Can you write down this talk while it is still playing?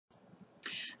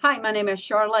Hi, my name is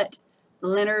Charlotte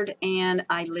Leonard, and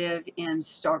I live in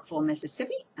Starkville,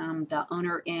 Mississippi. I'm the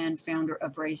owner and founder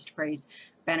of Raised Praise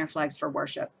Banner Flags for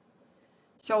Worship.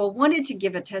 So I wanted to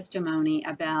give a testimony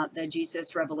about the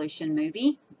Jesus Revolution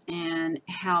movie and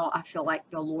how I feel like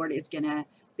the Lord is going to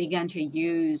begin to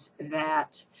use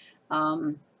that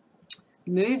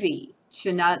movie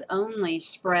to not only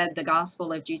spread the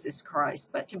gospel of Jesus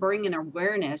Christ, but to bring an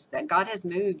awareness that God has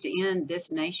moved in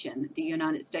this nation, the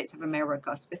United States of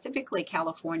America, specifically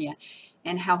California,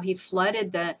 and how he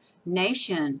flooded the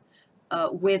nation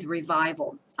with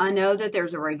revival. I know that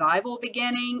there's a revival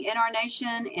beginning in our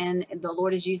nation, and the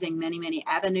Lord is using many, many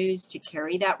avenues to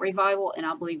carry that revival. And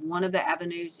I believe one of the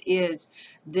avenues is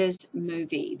this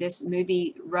movie,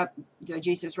 the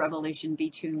Jesus Revolution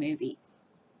V2 movie.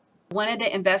 One of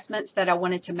the investments that I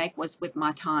wanted to make was with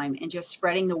my time and just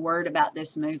spreading the word about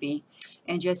this movie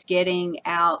and just getting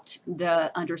out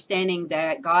the understanding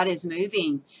that God is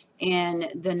moving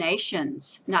in the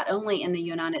nations, not only in the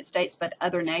United States, but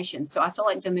other nations. So I feel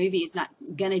like the movie is not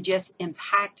going to just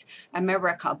impact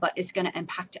America, but it's going to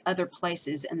impact other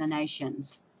places in the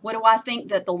nations. What do I think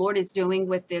that the Lord is doing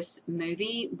with this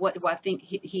movie? What do I think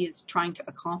he is trying to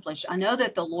accomplish? I know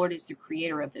that the Lord is the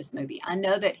creator of this movie. I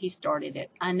know that he started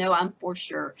it. I know I'm for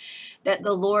sure that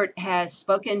the Lord has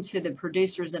spoken to the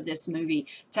producers of this movie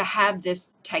to have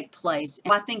this take place.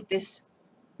 And I think this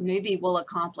movie will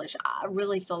accomplish. I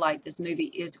really feel like this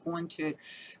movie is going to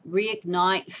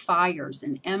reignite fires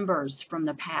and embers from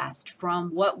the past, from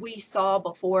what we saw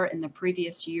before in the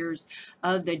previous years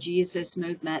of the Jesus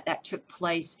movement that took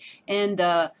place in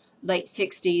the late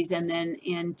 60s and then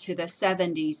into the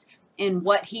 70s. And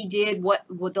what he did, what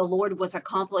the Lord was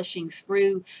accomplishing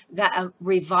through that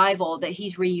revival, that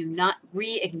he's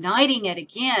reigniting it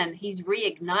again. He's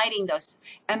reigniting those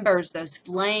embers, those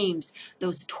flames,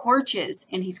 those torches,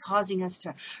 and he's causing us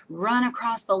to run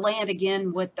across the land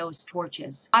again with those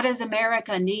torches. Why does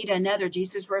America need another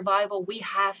Jesus revival? We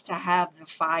have to have the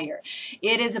fire.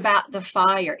 It is about the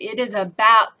fire. It is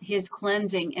about his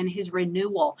cleansing and his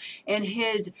renewal and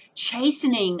his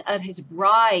chastening of his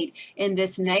bride in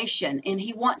this nation. And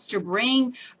he wants to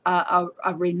bring a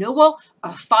renewal,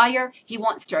 a fire. He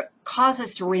wants to cause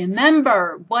us to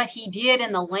remember what he did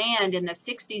in the land in the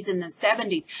 60s and the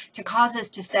 70s, to cause us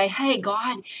to say, hey,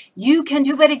 God, you can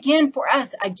do it again for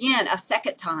us, again, a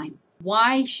second time.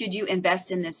 Why should you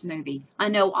invest in this movie? I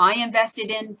know I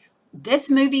invested in this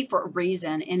movie for a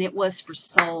reason, and it was for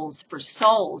souls, for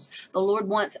souls. The Lord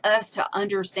wants us to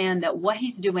understand that what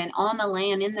he's doing on the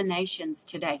land in the nations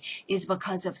today is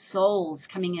because of souls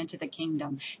coming into the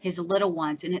kingdom, his little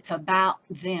ones, and it's about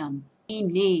them. We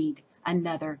need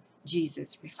another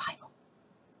Jesus revival.